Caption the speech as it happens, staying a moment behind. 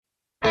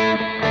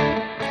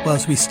Well,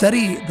 as we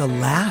study the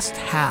last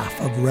half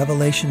of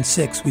Revelation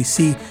 6, we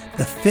see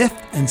the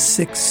fifth and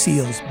sixth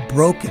seals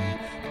broken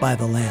by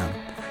the Lamb,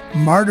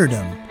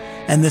 martyrdom,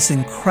 and this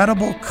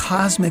incredible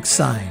cosmic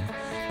sign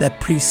that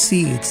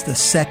precedes the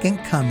second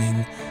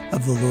coming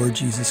of the Lord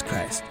Jesus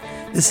Christ.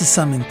 This is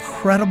some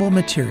incredible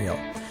material.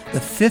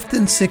 The fifth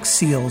and sixth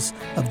seals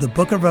of the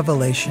book of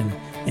Revelation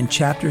in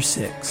chapter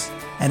 6,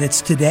 and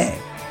it's today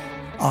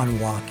on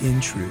Walk in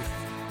Truth.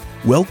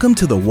 Welcome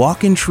to the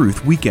Walk in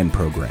Truth weekend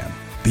program.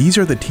 These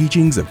are the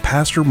teachings of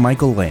Pastor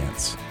Michael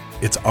Lance.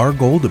 It's our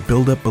goal to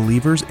build up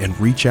believers and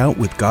reach out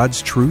with God's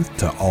truth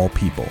to all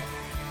people.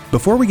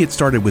 Before we get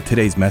started with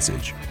today's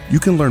message, you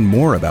can learn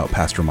more about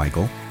Pastor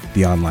Michael,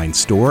 the online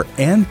store,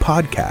 and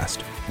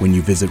podcast when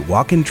you visit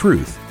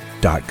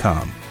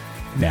walkintruth.com.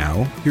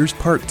 Now, here's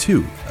part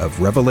 2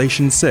 of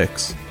Revelation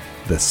 6,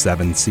 the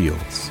Seven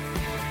Seals.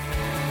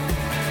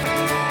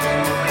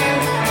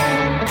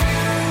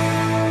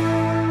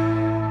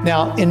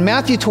 Now, in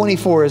Matthew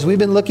 24, as we've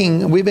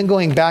been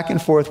going back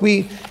and forth,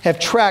 we have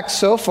tracked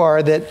so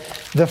far that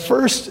the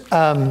first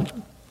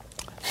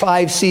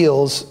 5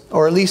 seals,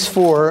 or at least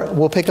 4,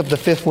 we'll pick up the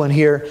 5th one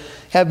here,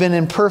 have been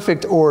in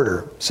perfect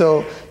order.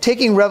 So,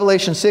 taking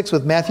Revelation 6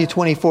 with Matthew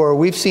 24,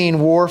 we've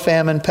seen war,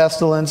 famine,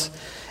 pestilence,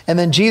 and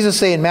then Jesus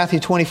say in Matthew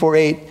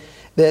 24:8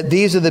 that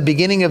these are the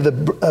beginning of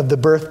the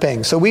birth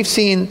pangs. So we've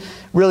seen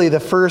really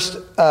the first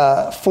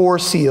 4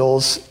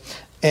 seals.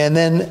 And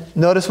then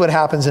notice what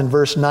happens in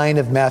verse 9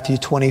 of Matthew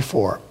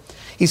 24.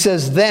 He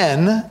says,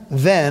 then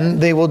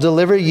they will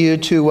deliver you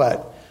to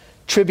what?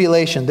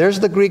 Tribulation. There's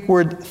the Greek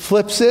word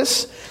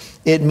thlipsis.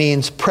 It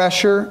means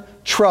pressure,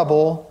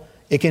 trouble.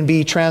 It can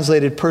be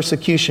translated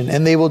persecution.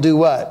 And they will do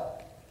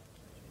what?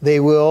 They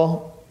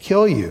will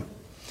kill you.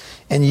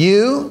 And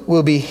you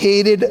will be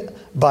hated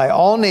by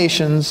all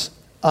nations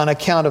on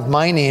account of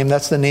my name.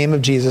 That's the name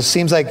of Jesus.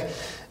 Seems like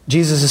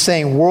Jesus is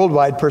saying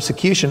worldwide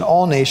persecution,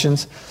 all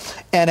nations.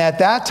 And at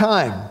that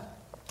time,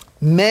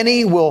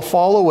 many will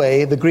fall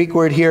away. The Greek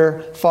word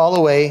here, fall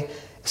away,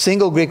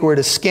 single Greek word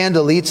is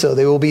scandalizo.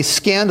 They will be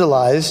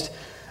scandalized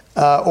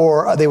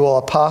or they will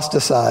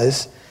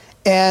apostatize.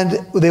 And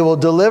they will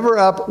deliver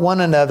up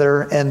one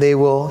another and they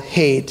will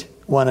hate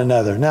one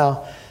another.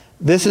 Now,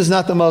 this is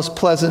not the most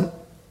pleasant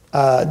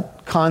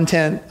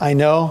content, I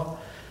know.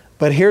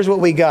 But here's what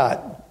we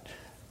got.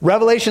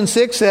 Revelation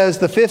 6 says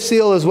the 5th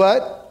seal is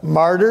what?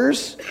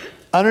 Martyrs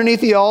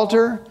underneath the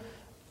altar.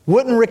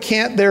 Wouldn't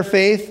recant their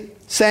faith,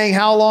 saying,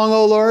 how long,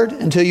 O Lord,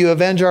 until you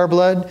avenge our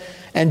blood?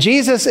 And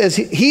Jesus, as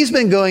he's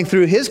been going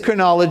through his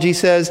chronology,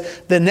 says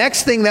the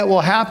next thing that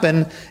will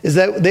happen is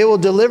that they will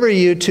deliver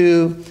you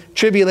to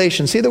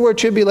tribulation. See the word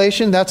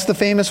tribulation? That's the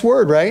famous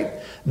word, right?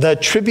 The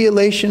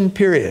tribulation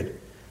period.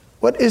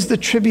 What is the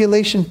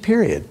tribulation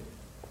period?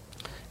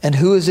 And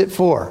who is it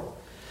for?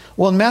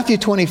 Well, in Matthew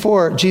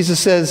 24, Jesus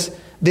says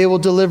they will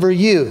deliver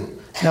you.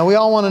 Now, we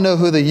all want to know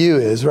who the you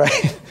is,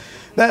 right?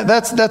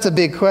 That's a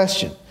big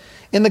question.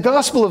 In the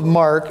Gospel of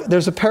Mark,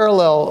 there's a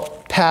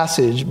parallel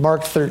passage,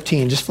 Mark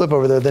 13. Just flip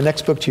over there, the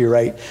next book to your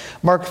right.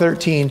 Mark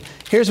 13.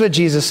 Here's what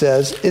Jesus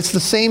says. It's the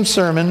same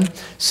sermon,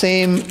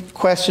 same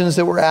questions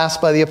that were asked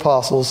by the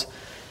apostles.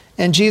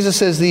 And Jesus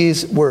says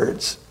these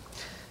words.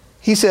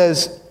 He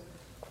says,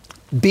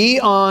 be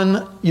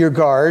on your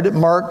guard,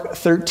 Mark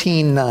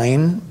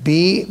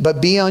 13:9.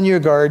 But be on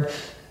your guard,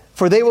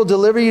 for they will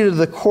deliver you to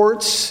the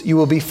courts. You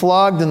will be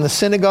flogged in the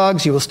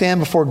synagogues. You will stand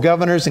before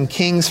governors and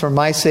kings for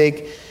my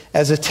sake,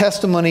 as a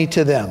testimony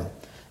to them.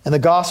 And the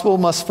gospel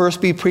must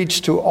first be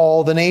preached to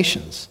all the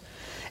nations.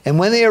 And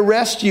when they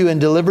arrest you and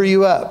deliver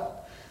you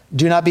up,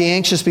 do not be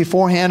anxious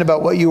beforehand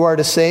about what you are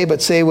to say, but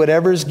say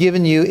whatever is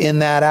given you in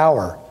that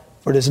hour.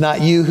 For it is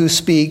not you who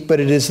speak, but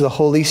it is the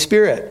Holy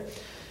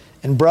Spirit.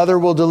 And brother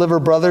will deliver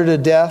brother to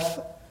death,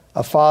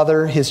 a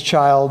father his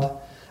child,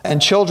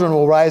 and children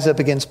will rise up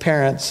against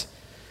parents.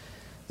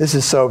 This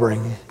is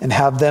sobering, and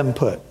have them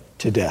put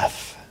to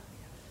death.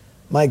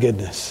 My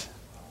goodness.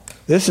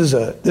 This is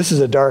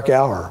a dark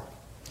hour.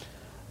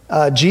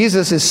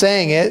 Jesus is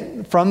saying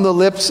it from the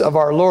lips of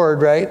our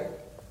Lord, right?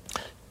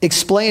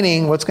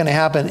 Explaining what's going to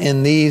happen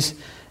in these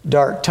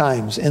dark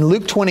times. In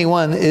Luke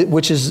 21,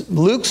 which is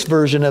Luke's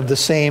version of the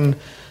same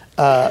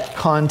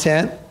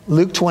content,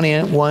 Luke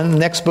 21,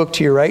 next book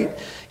to your right,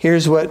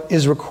 here's what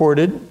is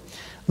recorded.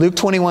 Luke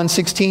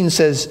 21:16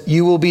 says,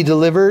 you will be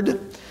delivered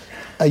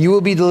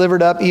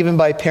up even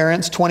by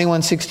parents,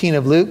 21:16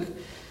 of Luke.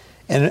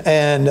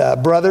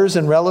 And brothers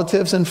and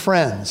relatives and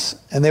friends,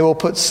 and they will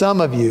put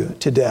some of you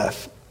to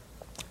death.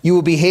 You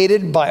will be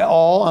hated by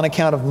all on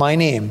account of my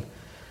name,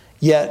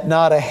 yet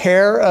not a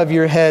hair of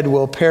your head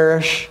will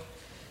perish.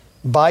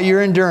 By your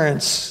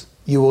endurance,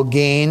 you will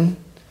gain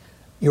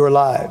your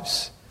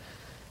lives.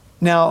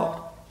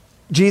 Now,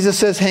 Jesus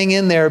says hang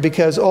in there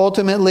because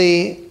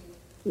ultimately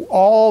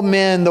all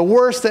men, the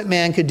worst that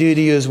man could do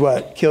to you is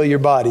what? Kill your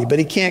body, but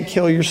he can't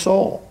kill your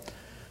soul.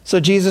 So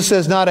Jesus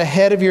says not a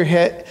hair of your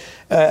head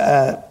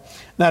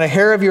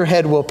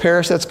will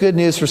perish. That's good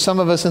news for some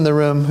of us in the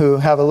room who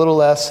have a little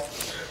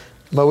less,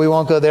 but we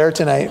won't go there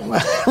tonight.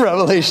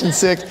 Revelation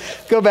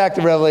 6. Go back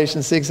to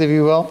Revelation 6 if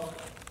you will.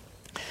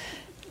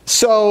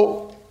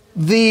 So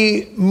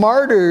the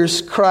martyrs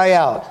cry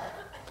out.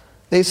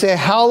 They say,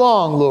 how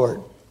long,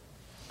 Lord?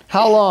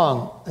 How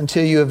long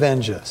until you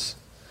avenge us?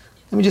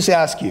 Let me just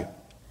ask you.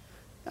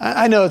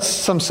 I know it's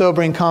some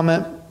sobering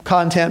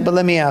content, but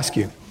let me ask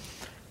you.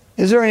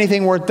 Is there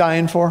anything worth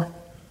dying for?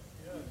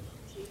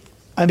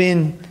 I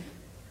mean,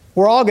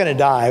 we're all going to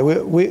die.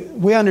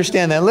 We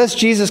understand that. Unless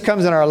Jesus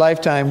comes in our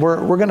lifetime,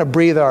 we're going to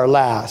breathe our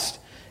last.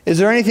 Is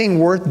there anything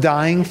worth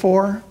dying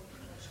for?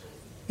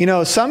 You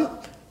know,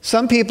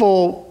 some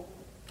people,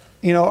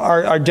 you know,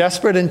 are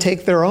desperate and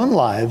take their own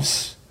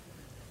lives.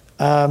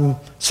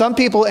 Some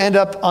people end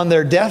up on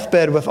their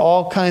deathbed with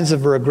all kinds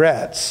of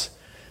regrets.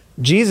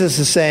 Jesus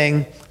is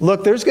saying,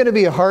 look, there's going to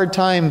be a hard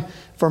time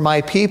for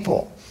my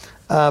people,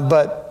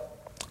 but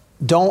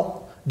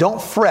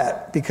don't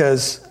fret,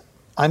 because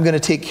I'm going to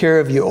take care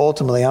of you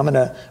ultimately. I'm going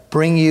to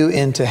bring you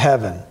into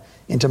heaven,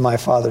 into my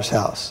Father's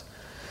house.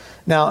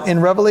 Now, in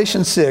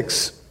Revelation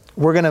 6,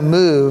 we're going to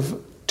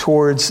move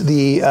towards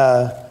the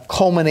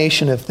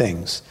culmination of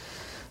things.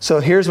 So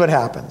here's what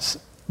happens.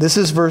 This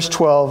is verse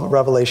 12 of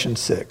Revelation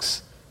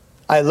 6.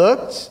 I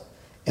looked,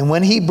 and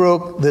when he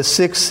broke the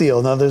sixth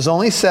seal, now there's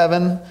only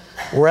 7,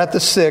 we're at the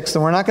 6th,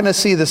 and we're not going to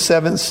see the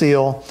 7th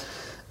seal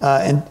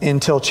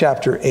until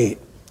chapter 8.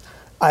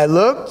 I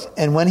looked,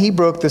 and when he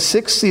broke the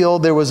 6th seal,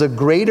 there was a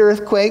great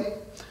earthquake.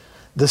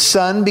 The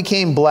sun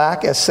became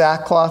black as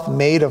sackcloth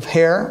made of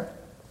hair.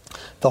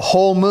 The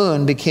whole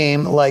moon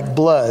became like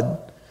blood,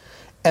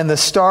 and the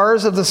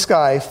stars of the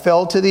sky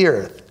fell to the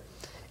earth,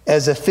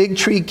 as a fig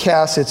tree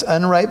casts its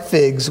unripe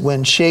figs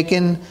when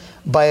shaken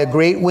by a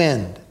great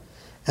wind.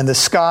 And the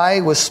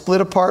sky was split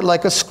apart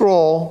like a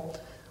scroll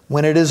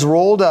when it is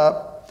rolled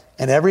up,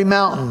 and every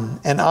mountain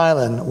and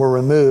island were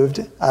removed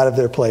out of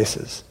their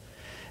places.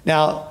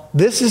 Now,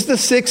 this is the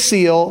 6th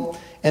seal,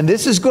 and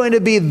this is going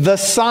to be the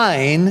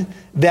sign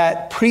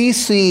that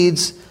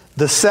precedes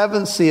the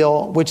 7th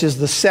seal, which is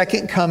the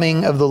second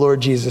coming of the Lord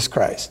Jesus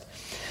Christ.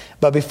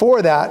 But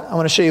before that, I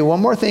want to show you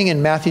one more thing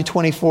in Matthew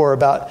 24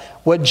 about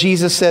what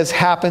Jesus says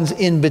happens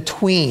in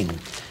between.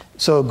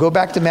 So go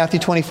back to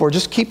Matthew 24.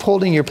 Just keep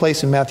holding your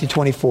place in Matthew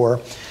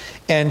 24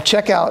 and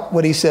check out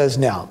what he says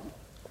now.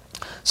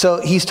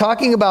 So he's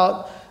talking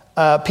about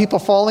people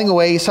falling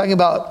away. He's talking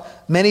about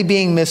many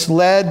being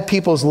misled.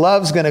 People's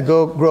love's going to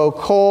grow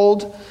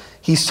cold.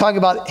 He's talking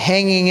about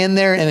hanging in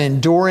there and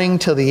enduring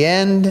till the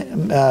end,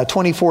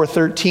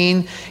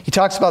 24:13. He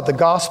talks about the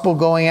gospel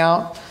going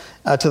out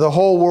to the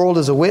whole world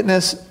as a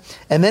witness.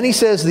 And then he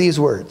says these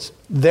words,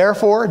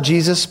 therefore,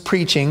 Jesus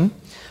preaching,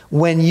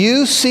 when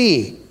you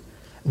see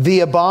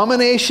the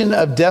abomination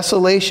of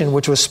desolation,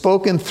 which was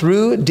spoken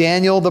through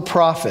Daniel the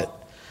prophet,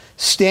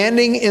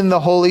 standing in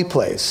the holy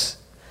place.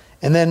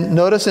 And then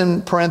notice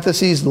in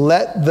parentheses,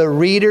 let the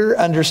reader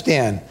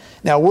understand.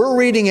 Now we're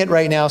reading it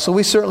right now, so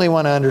we certainly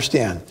want to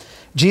understand.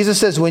 Jesus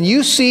says, when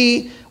you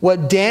see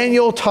what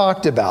Daniel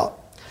talked about,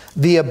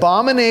 the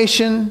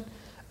abomination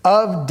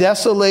of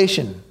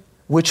desolation,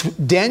 which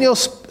Daniel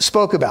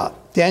spoke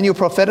about, Daniel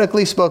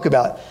prophetically spoke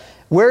about,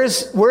 where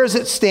is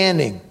it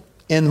standing?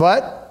 In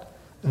what?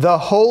 The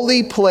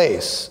holy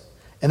place.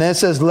 And then it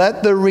says,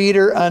 let the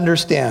reader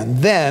understand.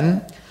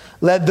 Then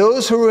let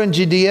those who are in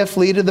Judea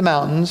flee to the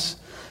mountains.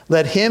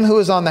 Let him who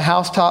is on the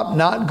housetop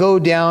not go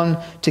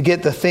down to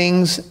get the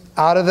things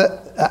out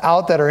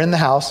that are in the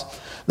house.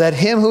 Let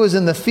him who is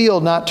in the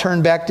field not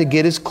turn back to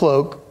get his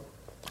cloak.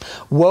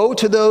 Woe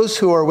to those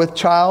who are with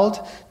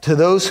child, to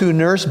those who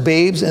nurse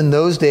babes in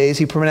those days.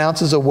 He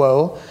pronounces a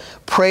woe.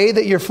 Pray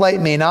that your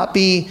flight may not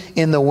be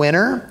in the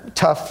winter,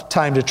 tough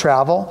time to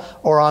travel,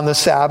 or on the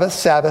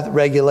Sabbath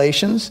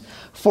regulations.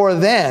 For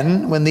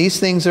then, when these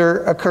things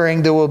are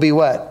occurring, there will be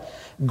what?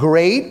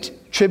 Great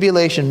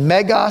tribulation,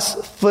 megas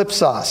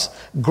thlipsos,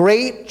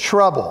 great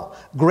trouble,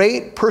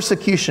 great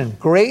persecution,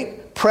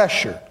 great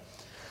pressure,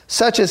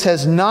 such as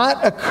has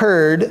not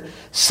occurred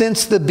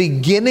since the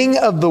beginning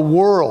of the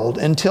world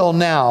until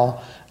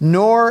now,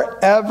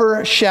 nor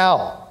ever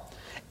shall.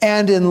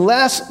 And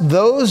unless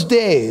those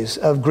days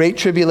of great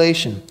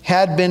tribulation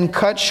had been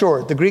cut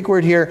short, the Greek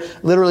word here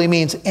literally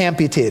means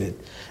amputated,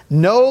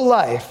 no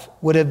life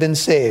would have been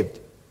saved.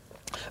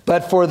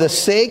 But for the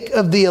sake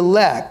of the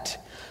elect,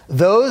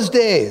 those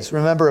days,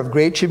 remember, of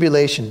great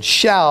tribulation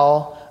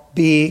shall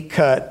be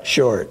cut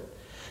short.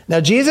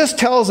 Now Jesus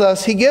tells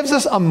us, he gives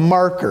us a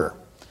marker.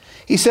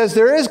 He says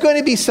there is going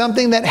to be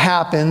something that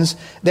happens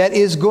that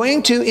is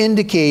going to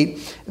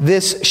indicate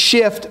this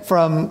shift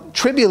from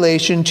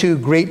tribulation to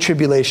great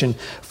tribulation,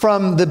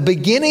 from the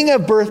beginning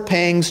of birth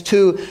pangs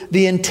to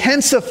the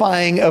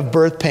intensifying of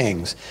birth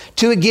pangs,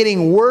 to it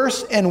getting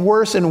worse and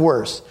worse and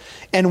worse.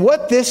 And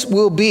what this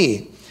will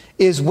be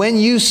is when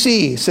you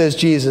see, says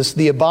Jesus,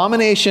 the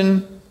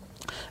abomination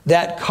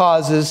that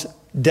causes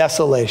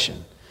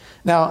desolation.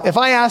 Now, if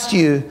I asked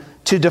you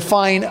to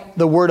define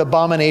the word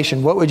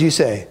abomination, what would you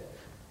say?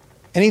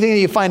 Anything that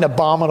you find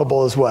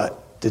abominable is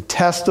what?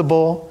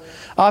 Detestable.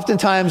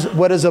 Oftentimes,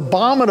 what is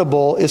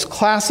abominable is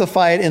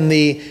classified in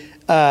the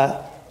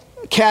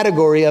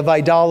category of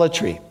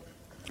idolatry.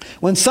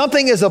 When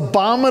something is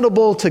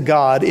abominable to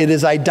God, it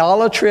is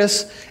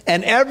idolatrous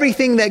and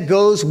everything that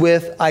goes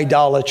with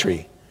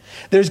idolatry.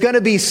 There's going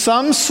to be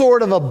some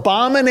sort of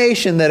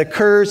abomination that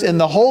occurs in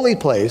the holy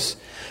place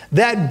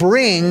that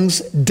brings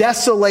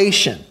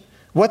desolation.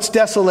 What's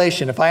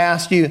desolation? If I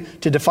asked you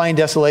to define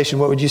desolation,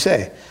 what would you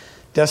say?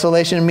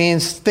 Desolation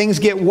means things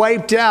get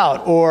wiped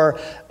out, or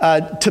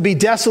to be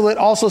desolate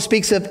also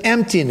speaks of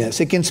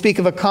emptiness. It can speak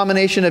of a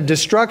combination of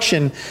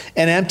destruction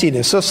and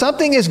emptiness. So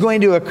something is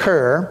going to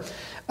occur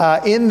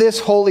in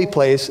this holy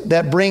place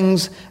that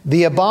brings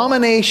the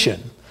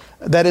abomination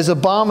that is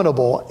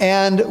abominable,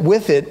 and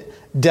with it,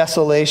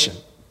 desolation.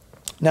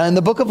 Now, in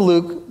the book of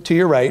Luke, to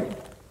your right,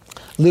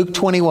 Luke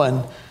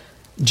 21,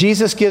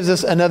 Jesus gives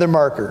us another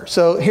marker.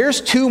 So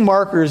here's two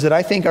markers that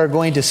I think are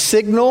going to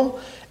signal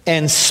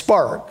and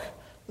spark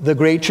the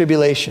Great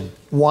Tribulation.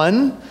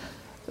 One,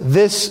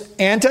 this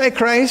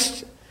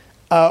Antichrist,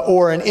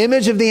 or an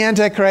image of the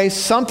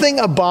Antichrist, something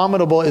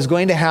abominable is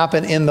going to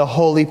happen in the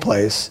holy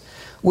place,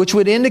 which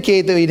would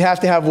indicate that we'd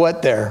have to have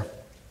what there?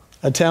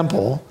 A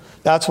temple.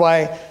 That's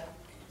why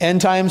end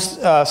times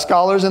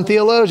scholars and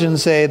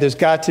theologians say there's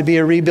got to be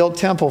a rebuilt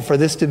temple for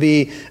this to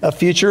be a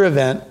future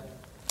event.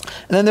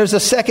 And then there's a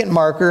second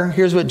marker.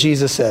 Here's what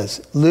Jesus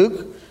says.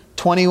 Luke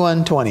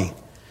 21:20.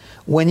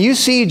 When you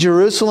see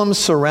Jerusalem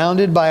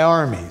surrounded by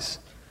armies,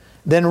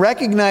 then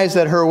recognize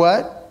that her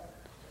what?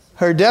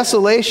 Her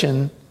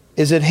desolation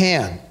is at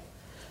hand.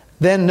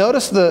 Then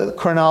notice the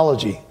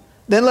chronology.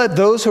 Then let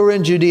those who are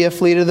in Judea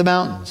flee to the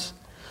mountains.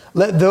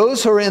 Let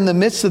those who are in the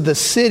midst of the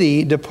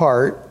city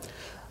depart.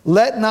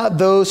 Let not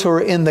those who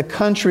are in the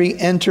country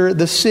enter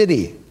the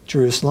city,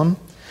 Jerusalem,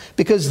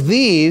 because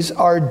these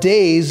are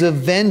days of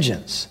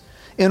vengeance,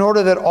 in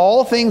order that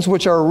all things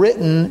which are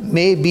written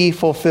may be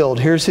fulfilled.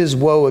 Here's his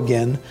woe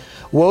again.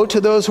 Woe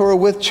to those who are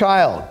with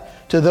child,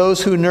 to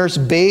those who nurse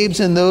babes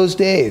in those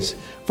days,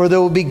 for there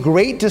will be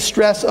great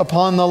distress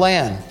upon the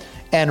land,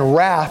 and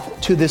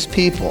wrath to this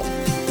people.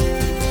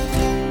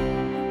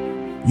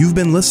 You've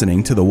been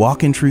listening to the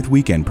Walk in Truth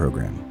Weekend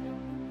program.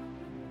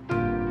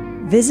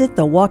 Visit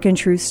the Walk in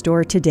Truth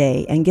store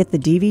today and get the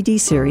DVD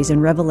series in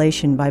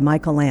Revelation by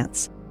Michael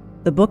Lance.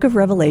 The book of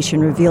Revelation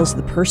reveals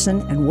the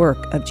person and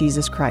work of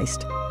Jesus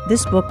Christ.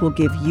 This book will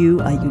give you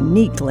a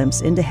unique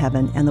glimpse into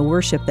heaven and the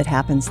worship that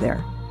happens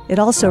there. It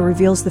also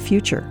reveals the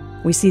future.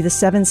 We see the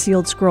 7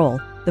 sealed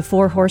scroll, the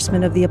 4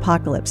 horsemen of the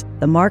apocalypse,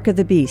 the mark of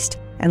the beast,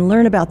 and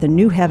learn about the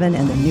new heaven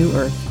and the new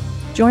earth.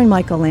 Join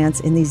Michael Lance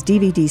in these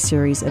DVD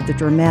series of the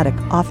dramatic,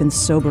 often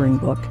sobering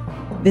book.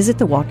 Visit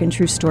the Walk in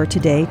Truth store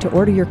today to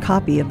order your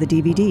copy of the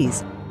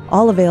DVDs,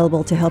 all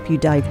available to help you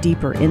dive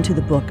deeper into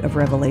the book of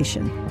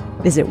Revelation.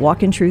 Visit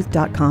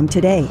walkintruth.com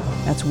today.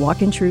 That's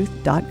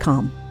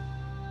walkintruth.com.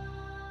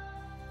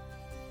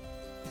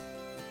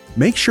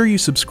 Make sure you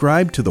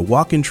subscribe to the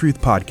Walk in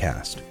Truth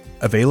podcast,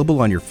 available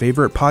on your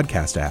favorite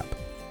podcast app.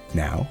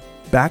 Now,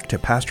 back to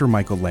Pastor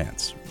Michael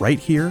Lance, right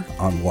here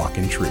on Walk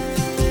in Truth.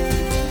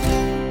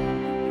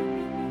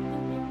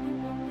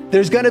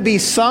 There's going to be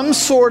some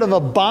sort of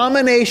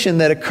abomination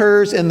that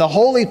occurs in the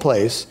holy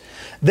place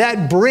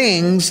that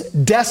brings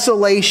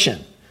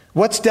desolation.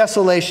 What's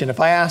desolation? If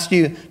I asked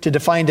you to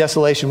define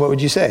desolation, what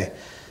would you say?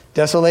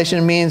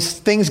 Desolation means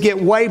things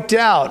get wiped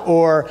out,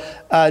 or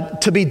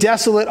to be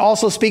desolate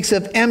also speaks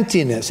of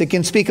emptiness. It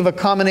can speak of a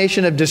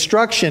combination of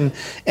destruction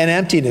and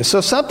emptiness.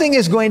 So something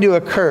is going to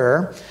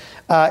occur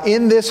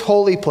in this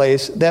holy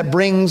place that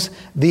brings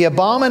the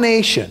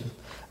abomination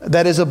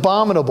that is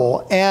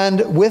abominable,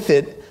 and with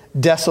it,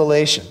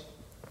 desolation.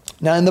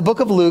 Now, in the book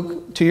of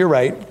Luke, to your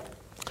right,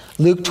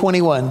 Luke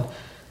 21,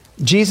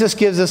 Jesus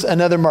gives us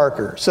another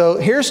marker. So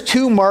here's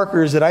two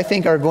markers that I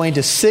think are going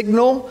to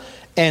signal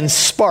and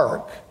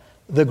spark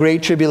the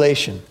Great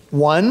Tribulation.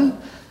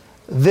 One,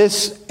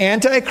 this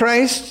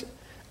Antichrist,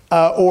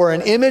 or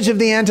an image of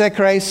the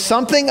Antichrist,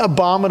 something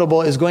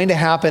abominable is going to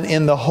happen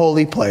in the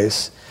holy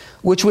place,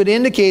 which would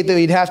indicate that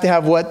we'd have to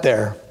have what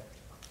there?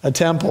 A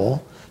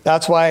temple.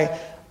 That's why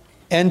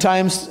end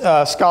times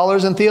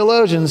scholars and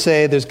theologians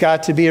say there's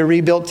got to be a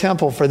rebuilt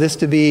temple for this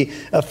to be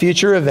a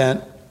future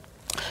event.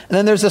 And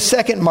then there's a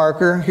second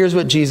marker. Here's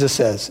what Jesus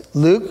says.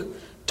 Luke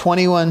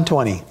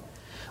 21:20.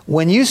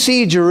 When you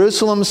see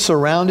Jerusalem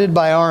surrounded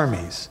by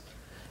armies,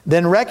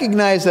 then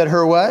recognize that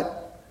her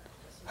what?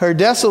 Her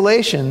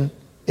desolation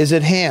is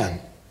at hand.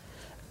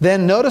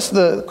 Then notice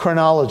the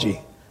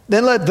chronology.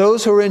 Then let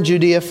those who are in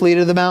Judea flee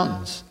to the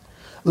mountains.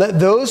 Let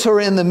those who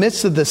are in the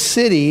midst of the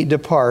city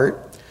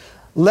depart.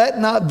 Let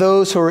not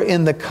those who are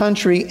in the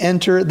country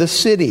enter the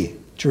city,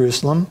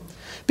 Jerusalem,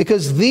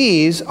 because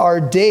these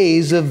are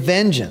days of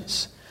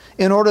vengeance,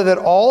 in order that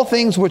all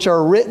things which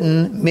are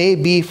written may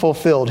be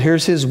fulfilled.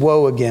 Here's his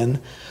woe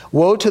again.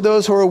 Woe to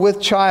those who are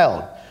with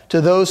child, to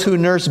those who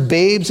nurse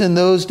babes in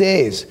those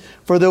days,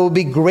 for there will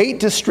be great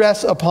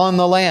distress upon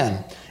the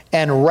land,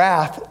 and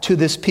wrath to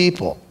this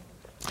people.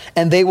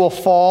 And they will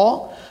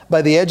fall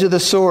by the edge of the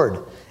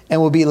sword,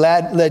 and will be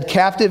led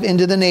captive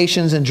into the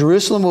nations, and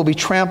Jerusalem will be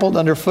trampled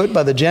underfoot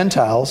by the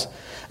Gentiles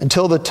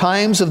until the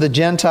times of the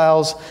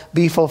Gentiles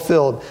be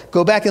fulfilled.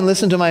 Go back and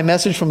listen to my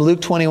message from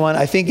Luke 21.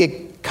 I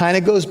think kind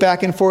of goes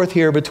back and forth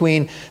here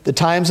between the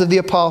times of the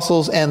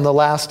apostles and the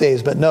last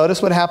days. But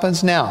notice what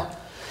happens now.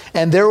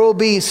 And there will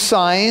be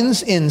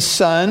signs in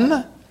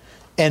sun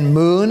and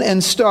moon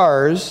and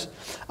stars,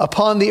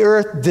 upon the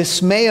earth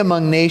dismay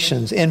among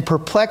nations, in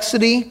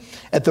perplexity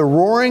at the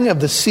roaring of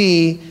the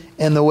sea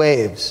and the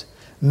waves,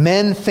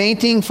 men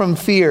fainting from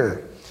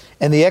fear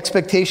and the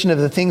expectation of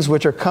the things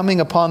which are coming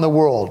upon the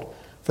world.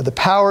 For the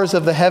powers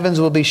of the heavens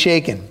will be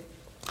shaken.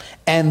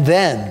 And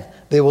then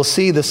they will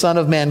see the Son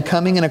of Man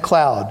coming in a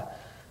cloud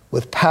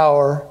with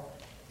power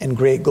and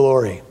great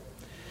glory.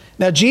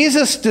 Now,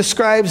 Jesus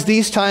describes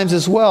these times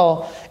as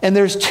well, and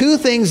there's two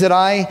things that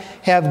I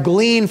have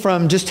gleaned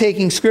from just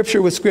taking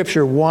Scripture with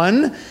Scripture.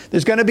 One,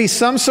 there's going to be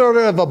some sort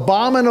of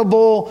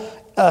abominable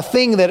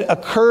thing that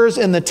occurs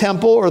in the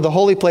temple or the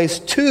holy place.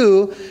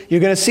 Two, you're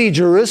going to see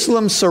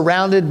Jerusalem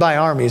surrounded by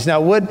armies.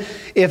 Now,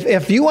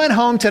 if you went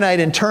home tonight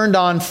and turned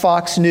on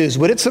Fox News,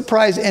 would it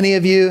surprise any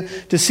of you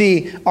to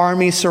see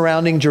armies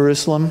surrounding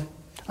Jerusalem?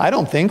 I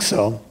don't think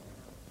so.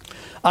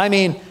 I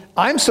mean,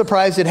 I'm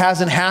surprised it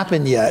hasn't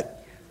happened yet.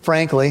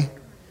 Frankly,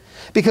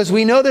 because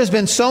we know there's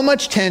been so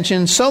much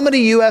tension, so many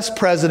U.S.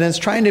 presidents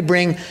trying to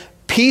bring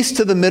peace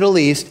to the Middle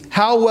East.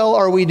 How well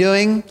are we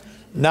doing?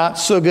 Not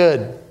so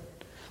good.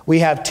 We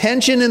have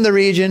tension in the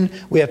region.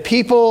 We have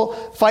people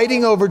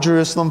fighting over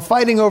Jerusalem,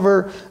 fighting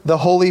over the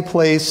holy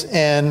place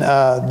and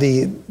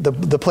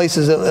the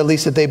places at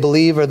least that they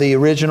believe are the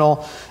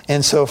original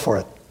and so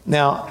forth.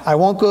 Now, I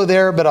won't go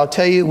there, but I'll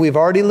tell you, we've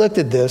already looked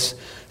at this.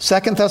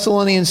 2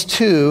 Thessalonians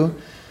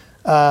 2,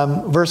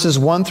 verses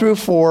 1 through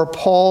 4,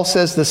 Paul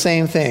says the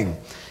same thing.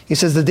 He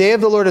says, the day of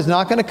the Lord is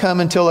not going to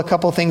come until a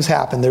couple things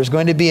happen. There's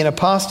going to be an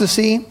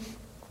apostasy.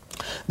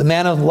 The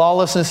man of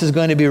lawlessness is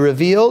going to be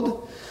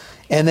revealed.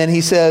 And then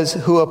he says,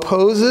 who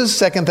opposes,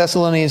 2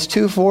 Thessalonians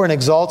 2:4, and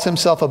exalts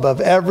himself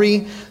above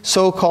every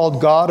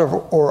so-called God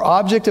or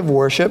object of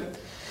worship,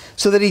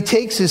 so that he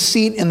takes his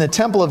seat in the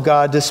temple of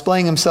God,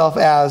 displaying himself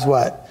as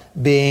what?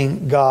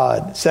 Being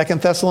God.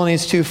 2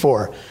 Thessalonians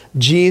 2:4.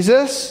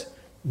 Jesus,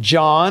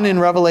 John in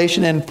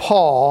Revelation, and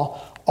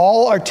Paul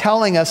all are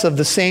telling us of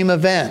the same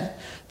event.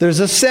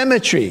 There's a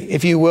symmetry,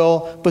 if you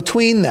will,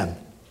 between them.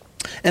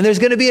 And there's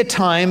going to be a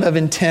time of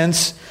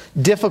intense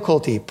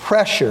difficulty,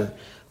 pressure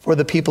for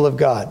the people of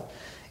God.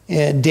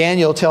 And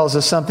Daniel tells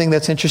us something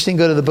that's interesting.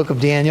 Go to the book of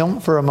Daniel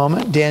for a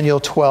moment, Daniel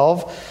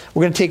 12.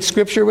 We're going to take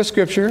Scripture with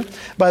Scripture.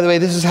 By the way,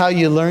 this is how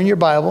you learn your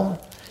Bible.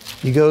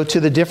 You go to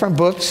the different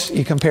books,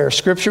 you compare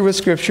Scripture with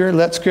Scripture,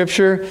 let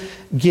Scripture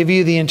give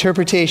you the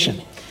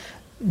interpretation.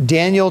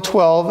 Daniel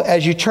 12,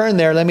 as you turn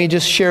there, let me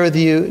just share with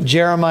you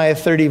Jeremiah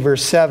 30,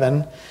 verse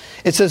 7.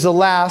 It says,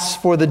 alas,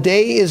 for the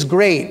day is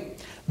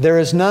great, there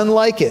is none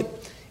like it.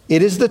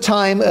 It is the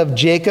time of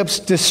Jacob's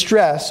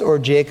distress or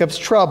Jacob's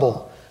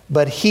trouble,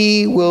 but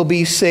he will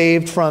be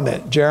saved from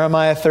it.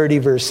 Jeremiah 30,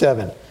 verse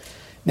 7.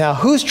 Now,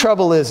 whose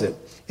trouble is it?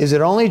 Is it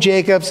only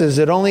Jacob's? Is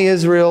it only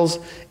Israel's?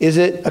 Is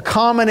it a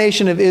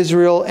combination of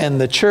Israel and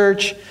the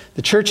church?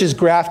 The church is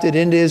grafted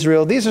into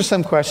Israel. These are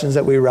some questions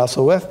that we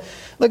wrestle with.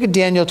 Look at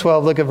Daniel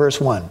 12, look at verse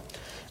 1.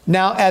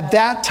 Now, at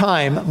that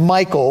time,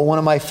 Michael, one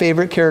of my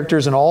favorite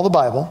characters in all the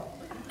Bible,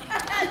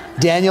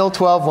 Daniel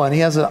 12:1, he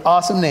has an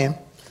awesome name.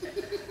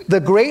 The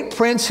great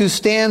prince who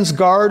stands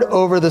guard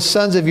over the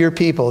sons of your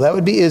people, that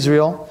would be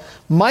Israel.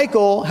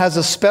 Michael has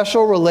a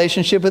special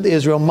relationship with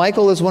Israel.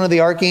 Michael is one of the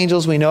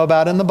archangels we know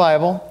about in the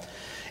Bible.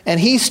 And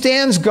he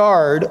stands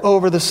guard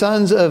over the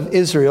sons of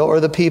Israel, or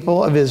the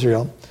people of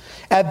Israel.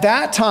 At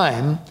that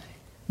time,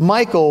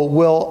 Michael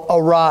will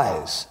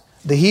arise.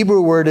 The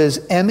Hebrew word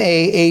is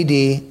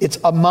M-A-A-D. It's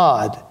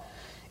amad.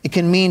 It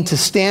can mean to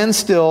stand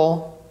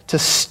still, to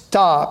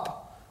stop,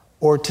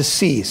 or to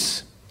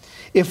cease.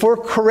 If we're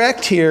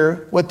correct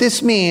here, what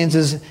this means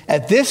is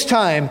at this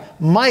time,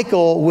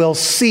 Michael will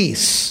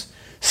cease,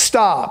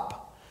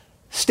 stop,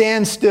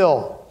 stand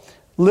still.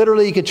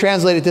 Literally, you could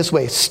translate it this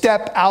way: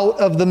 step out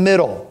of the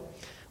middle.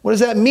 What does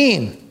that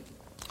mean?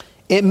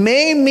 It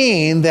may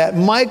mean that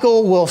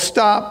Michael will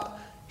stop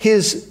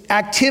his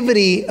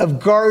activity of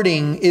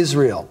guarding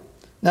Israel.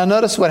 Now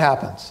notice what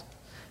happens.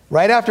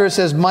 Right after it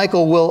says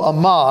Michael will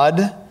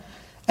amad,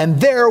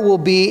 and there will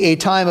be a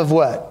time of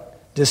what?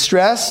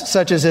 Distress,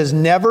 such as has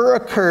never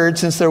occurred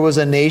since there was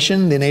a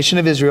nation, the nation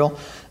of Israel,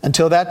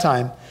 until that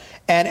time.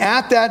 And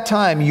at that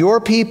time, your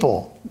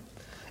people,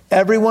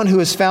 everyone who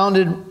is found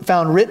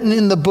written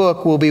in the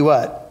book will be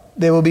what?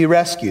 They will be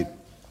rescued.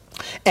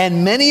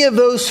 And many of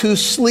those who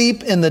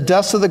sleep in the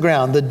dust of the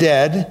ground, the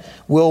dead,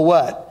 will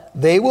what?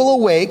 They will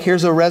awake.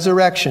 Here's a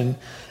resurrection.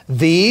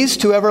 These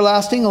to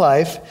everlasting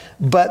life,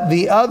 but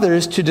the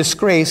others to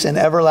disgrace and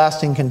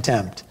everlasting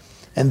contempt.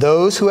 And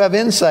those who have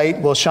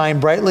insight will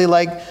shine brightly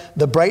like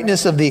the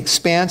brightness of the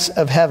expanse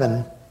of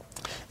heaven.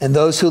 And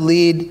those who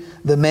lead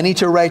the many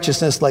to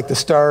righteousness like the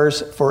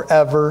stars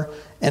forever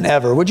and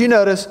ever. Would you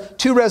notice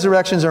two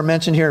resurrections are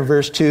mentioned here in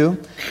verse 2.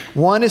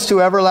 One is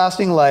to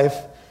everlasting life.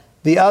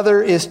 The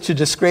other is to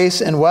disgrace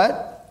and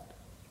what?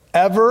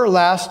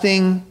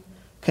 Everlasting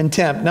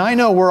contempt. Now I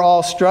know we're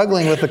all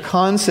struggling with the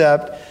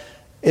concept.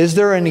 Is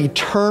there an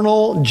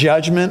eternal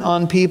judgment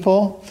on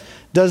people?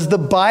 does the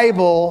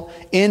Bible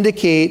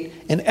indicate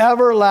an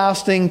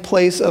everlasting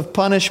place of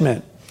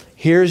punishment?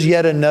 Here's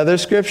yet another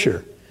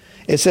scripture.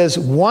 It says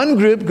one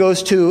group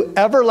goes to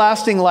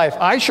everlasting life.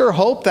 I sure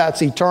hope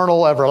that's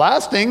eternal,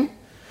 everlasting.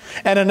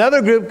 And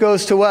another group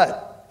goes to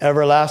what?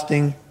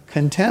 Everlasting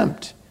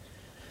contempt.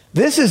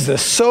 This is the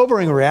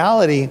sobering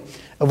reality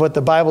of what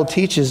the Bible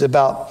teaches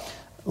about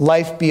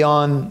life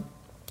beyond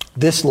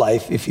this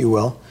life, if you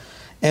will.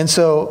 And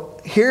so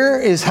here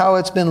is how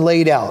it's been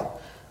laid out.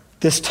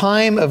 This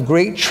time of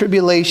great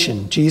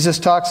tribulation, Jesus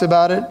talks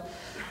about it.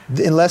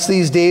 Unless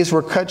these days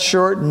were cut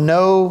short,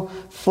 no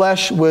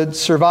flesh would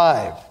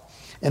survive.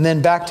 And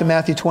then back to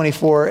Matthew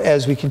 24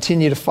 as we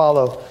continue to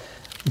follow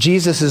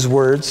Jesus'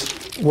 words.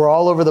 We're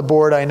all over the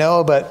board, I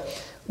know, but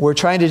we're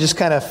trying to just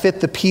kind of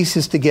fit the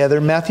pieces together.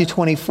 Matthew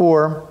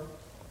 24,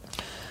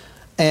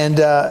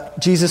 and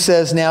Jesus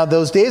says, now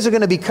those days are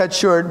going to be cut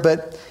short,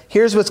 but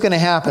here's what's going to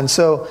happen.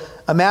 So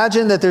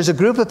imagine that there's a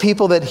group of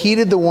people that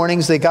heeded the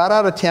warnings. They got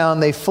out of town.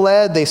 They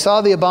fled. They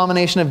saw the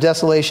abomination of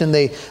desolation.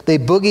 They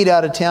boogied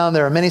out of town.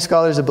 There are many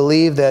scholars that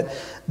believe that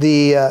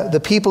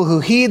the people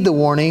who heed the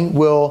warning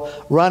will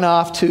run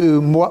off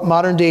to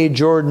modern-day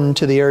Jordan,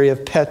 to the area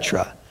of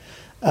Petra.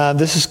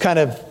 This is kind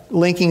of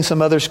linking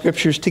some other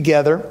scriptures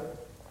together.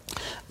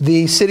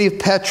 The city of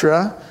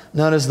Petra,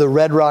 known as the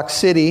Red Rock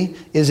City,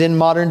 is in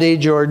modern-day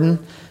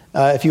Jordan.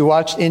 If you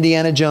watched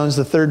Indiana Jones,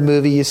 the third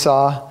movie, you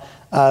saw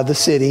the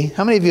city.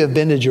 How many of you have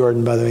been to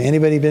Jordan, by the way?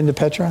 Anybody been to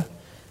Petra?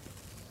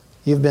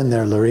 You've been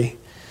there, Lurie.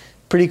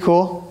 Pretty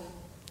cool?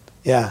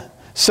 Yeah.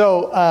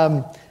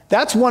 So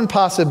that's one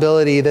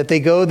possibility, that they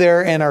go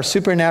there and are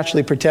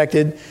supernaturally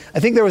protected. I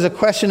think there was a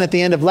question at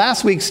the end of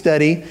last week's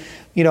study.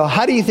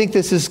 How do you think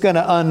this is going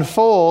to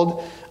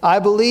unfold? I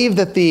believe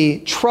that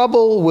the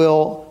trouble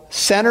will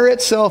center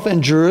itself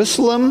in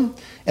Jerusalem,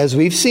 as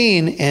we've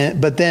seen,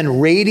 but then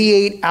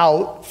radiate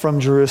out from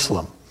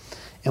Jerusalem.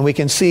 And we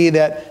can see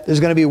that there's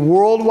going to be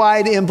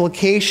worldwide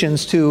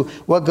implications to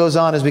what goes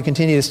on as we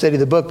continue to study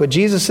the book. But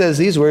Jesus says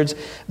these words,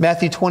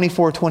 Matthew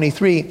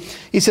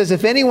 24:23. He says,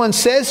 if anyone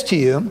says to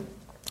you,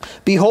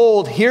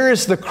 behold, here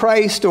is the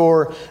Christ,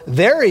 or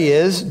there he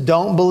is,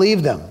 don't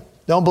believe them.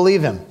 Don't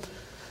believe him.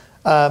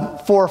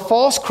 For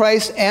false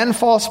Christs and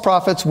false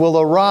prophets will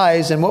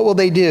arise, and what will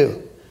they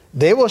do?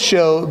 They will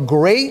show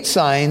great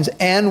signs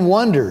and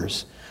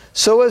wonders,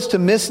 so as to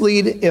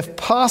mislead, if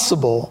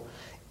possible,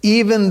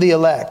 even the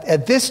elect.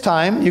 At this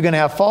time, you're going to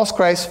have false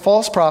Christs,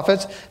 false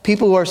prophets,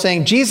 people who are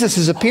saying, Jesus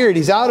has appeared.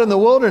 He's out in the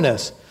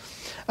wilderness.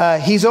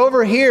 He's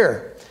over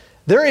here.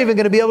 They're even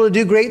going to be able to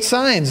do great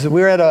signs.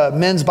 We were at a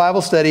men's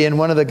Bible study, and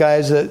one of the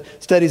guys that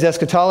studies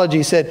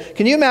eschatology said,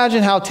 can you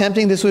imagine how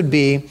tempting this would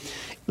be?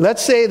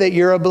 Let's say that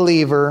you're a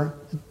believer.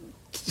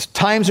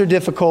 Times are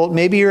difficult.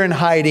 Maybe you're in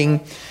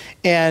hiding,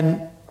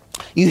 and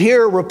you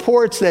hear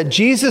reports that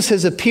Jesus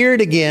has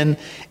appeared again,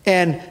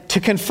 and to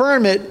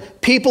confirm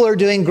it, people are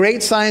doing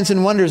great signs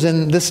and wonders.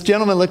 And this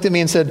gentleman looked at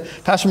me and said,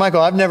 Pastor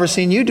Michael, I've never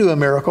seen you do a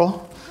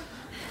miracle.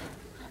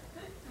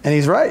 And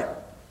he's right.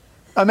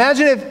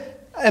 Imagine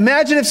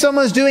if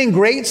someone's doing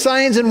great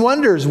signs and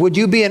wonders. Would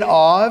you be in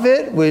awe of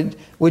it?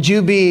 Would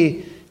you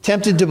be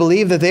tempted to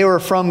believe that they were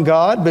from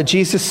God? But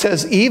Jesus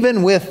says,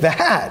 even with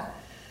that,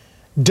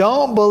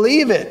 don't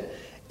believe it.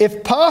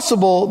 If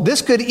possible,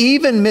 this could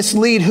even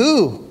mislead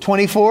who?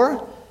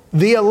 24?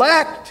 The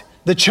elect,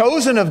 the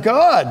chosen of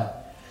God.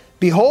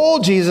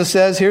 Behold, Jesus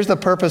says, here's the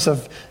purpose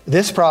of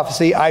this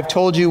prophecy. I've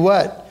told you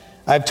what?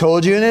 I've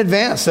told you in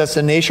advance. That's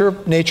the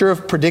nature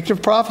of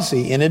predictive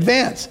prophecy, in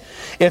advance.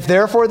 If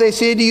therefore they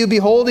say to you,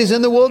 behold, he's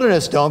in the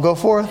wilderness, don't go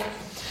forth.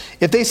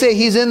 If they say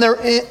he's in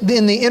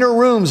the inner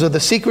rooms or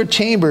the secret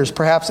chambers,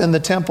 perhaps in the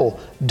temple,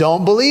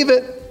 don't believe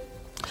it.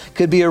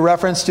 Could be a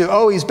reference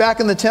to, he's back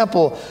in the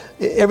temple.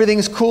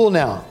 Everything's cool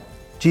now.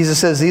 Jesus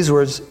says these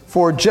words,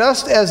 for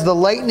just as the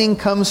lightning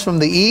comes from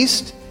the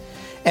east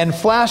and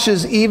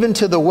flashes even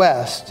to the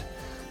west,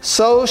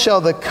 so shall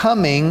the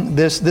coming,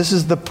 this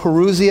is the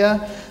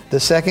parousia, the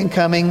second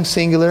coming,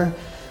 singular,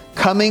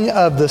 coming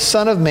of the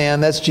Son of Man,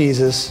 that's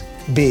Jesus,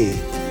 be.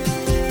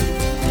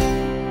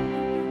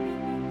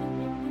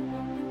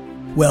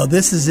 Well,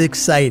 this is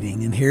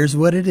exciting, and here's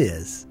what it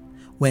is.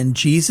 When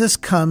Jesus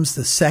comes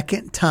the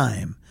second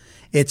time,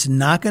 it's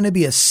not going to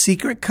be a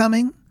secret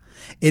coming.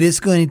 It is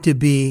going to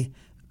be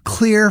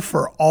clear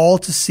for all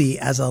to see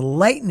as a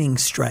lightning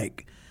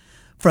strike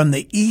from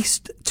the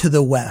east to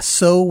the west.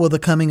 So will the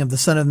coming of the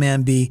Son of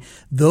Man be.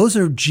 Those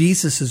are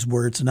Jesus's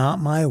words,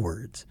 not my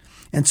words.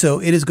 And so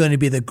it is going to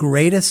be the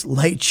greatest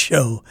light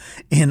show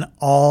in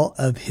all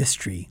of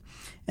history.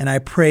 And I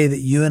pray that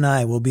you and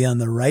I will be on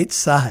the right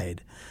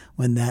side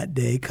when that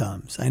day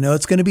comes. I know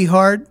it's going to be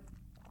hard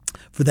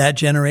for that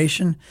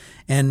generation.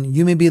 And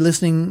you may be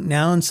listening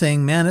now and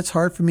saying, man, it's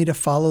hard for me to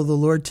follow the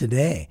Lord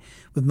today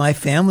with my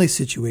family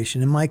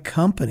situation, in my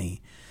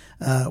company,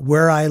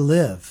 where I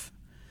live.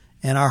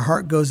 And our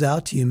heart goes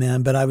out to you,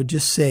 man. But I would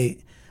just say,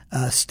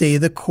 stay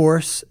the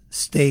course,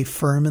 stay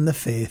firm in the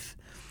faith,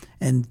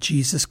 and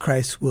Jesus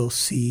Christ will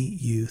see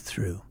you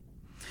through.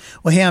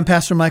 Well, hey, I'm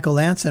Pastor Michael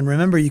Lance, and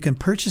remember, you can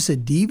purchase a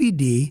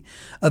DVD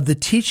of the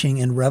teaching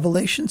in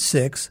Revelation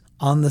 6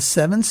 on the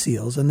 7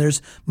 seals, and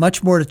there's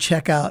much more to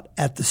check out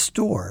at the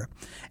store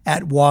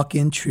at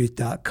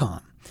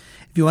walkintruth.com.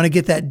 If you want to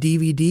get that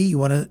DVD, you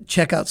want to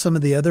check out some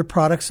of the other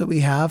products that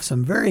we have,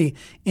 some very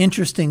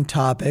interesting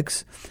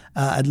topics.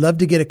 I'd love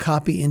to get a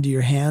copy into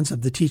your hands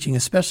of the teaching,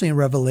 especially in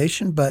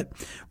Revelation, but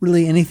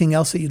really anything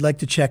else that you'd like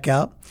to check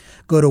out.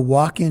 Go to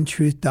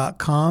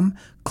walkintruth.com,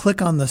 click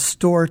on the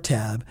store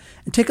tab,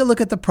 and take a look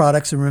at the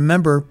products. And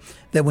remember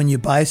that when you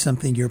buy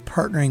something, you're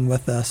partnering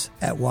with us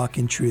at Walk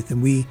in Truth,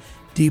 and we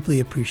deeply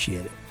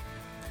appreciate it.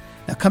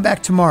 Now come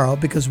back tomorrow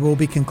because we'll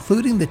be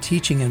concluding the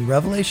teaching in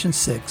Revelation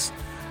 6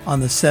 on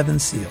the 7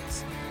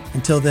 seals.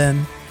 Until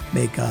then,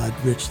 may God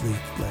richly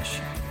bless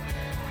you.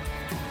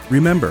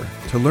 Remember,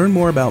 to learn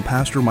more about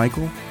Pastor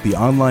Michael, the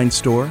online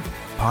store,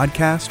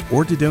 podcast,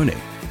 or to donate,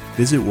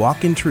 visit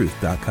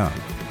walkintruth.com.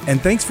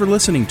 And thanks for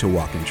listening to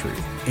Walk in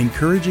Truth,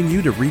 encouraging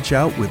you to reach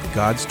out with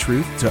God's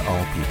truth to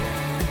all people.